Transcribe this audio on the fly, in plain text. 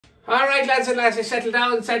Alright lads and lasses, settle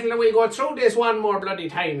down, settle, and we'll go through this one more bloody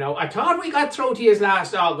time now. I thought we got through to his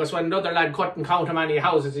last August when another lad couldn't count how many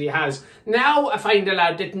houses he has. Now I find the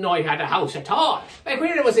lad didn't know he had a house at all. Like,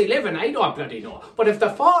 where was he living? I don't bloody know. But if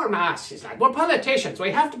the farm asks his lad, we're politicians,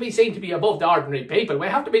 we have to be seen to be above the ordinary people, we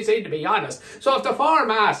have to be seen to be honest. So if the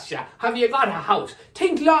farm asks you, have you got a house?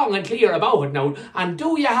 Think long and clear about it now, and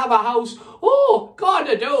do you have a house? Oh, God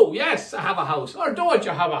I do, yes I have a house. Or don't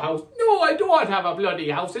you have a house? No, I don't have a bloody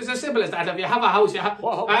house. It's as simple as that. If you have a house, you have...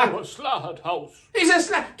 Wow, a slat house. It's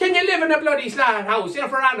a Can you live in a bloody slat house? You're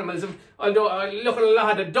for animals. Although I look at a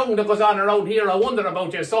lot of dung that goes on around here, I wonder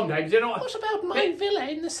about you sometimes, you know. What about my villa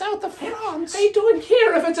in the south of France? I don't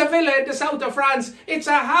care if it's a villa in the south of France. It's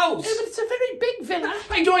a house. Yeah, but it's a very big villa.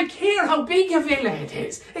 I don't care how big a villa it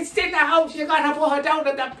is. It's still a house. You gotta put it down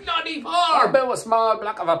in the bloody farm. About a small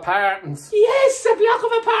block of apartments. Yes, a block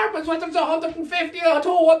of apartments. What, there's 150 or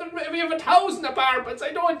 200, maybe even 1,000 apartments.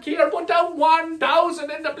 I don't care. Put down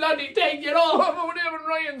 1,000 in the bloody thing, you know. What about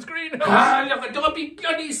Ryan's greenhouse? Ah, look, don't be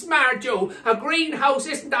bloody smart, Joe. A greenhouse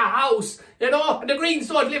isn't a house, you know. And the Greens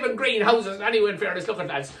don't live in greenhouses. Anyway, in fairness, look at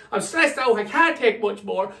lads. I'm stressed out. I can't take much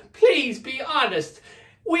more. Please be honest.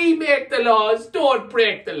 We make the laws, don't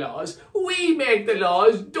break the laws. We make the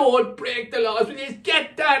laws, don't break the laws. Please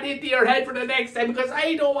get that into your head for the next time, because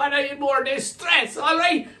I don't want any more of this stress,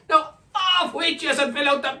 alright? Now, off with you and fill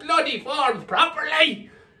out the bloody forms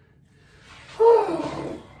properly.